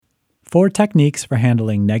4 techniques for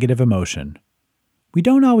handling negative emotion. We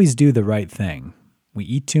don't always do the right thing. We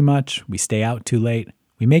eat too much, we stay out too late,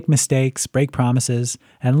 we make mistakes, break promises,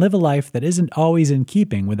 and live a life that isn't always in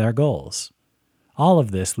keeping with our goals. All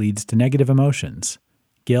of this leads to negative emotions.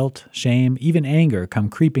 Guilt, shame, even anger come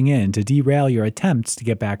creeping in to derail your attempts to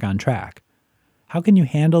get back on track. How can you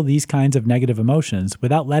handle these kinds of negative emotions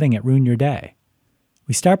without letting it ruin your day?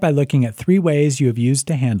 We start by looking at 3 ways you have used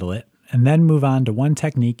to handle it, and then move on to 1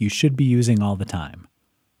 technique you should be using all the time.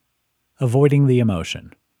 Avoiding the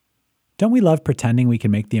emotion. Don't we love pretending we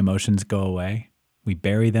can make the emotions go away? We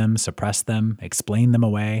bury them, suppress them, explain them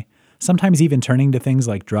away, sometimes even turning to things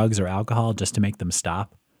like drugs or alcohol just to make them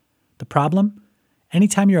stop. The problem?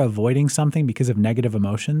 Anytime you're avoiding something because of negative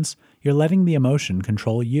emotions, you're letting the emotion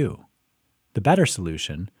control you. The better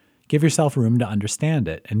solution: give yourself room to understand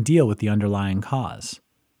it and deal with the underlying cause.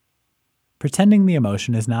 Pretending the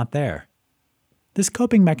emotion is not there. This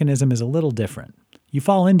coping mechanism is a little different. You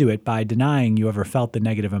fall into it by denying you ever felt the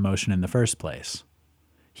negative emotion in the first place.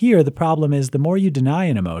 Here, the problem is the more you deny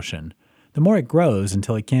an emotion, the more it grows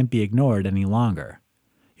until it can't be ignored any longer.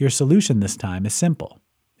 Your solution this time is simple.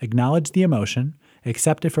 Acknowledge the emotion,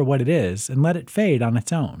 accept it for what it is, and let it fade on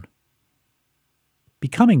its own.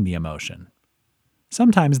 Becoming the emotion.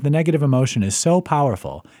 Sometimes the negative emotion is so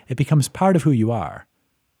powerful, it becomes part of who you are.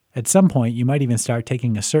 At some point, you might even start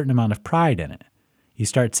taking a certain amount of pride in it. You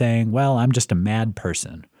start saying, well, I'm just a mad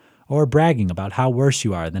person, or bragging about how worse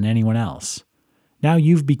you are than anyone else. Now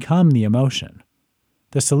you've become the emotion.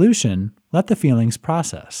 The solution: let the feelings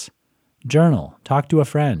process. Journal, talk to a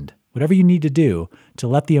friend, whatever you need to do to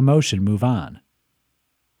let the emotion move on.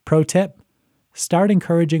 Pro tip: start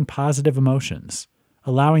encouraging positive emotions,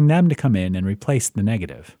 allowing them to come in and replace the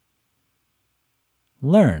negative.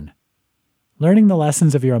 Learn. Learning the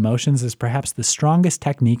lessons of your emotions is perhaps the strongest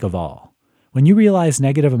technique of all. When you realize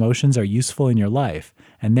negative emotions are useful in your life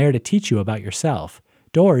and there to teach you about yourself,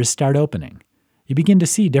 doors start opening. You begin to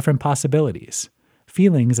see different possibilities.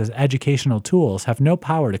 Feelings as educational tools have no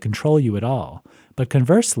power to control you at all, but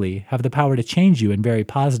conversely have the power to change you in very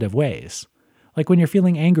positive ways. Like when you're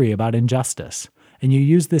feeling angry about injustice, and you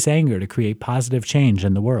use this anger to create positive change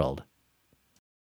in the world.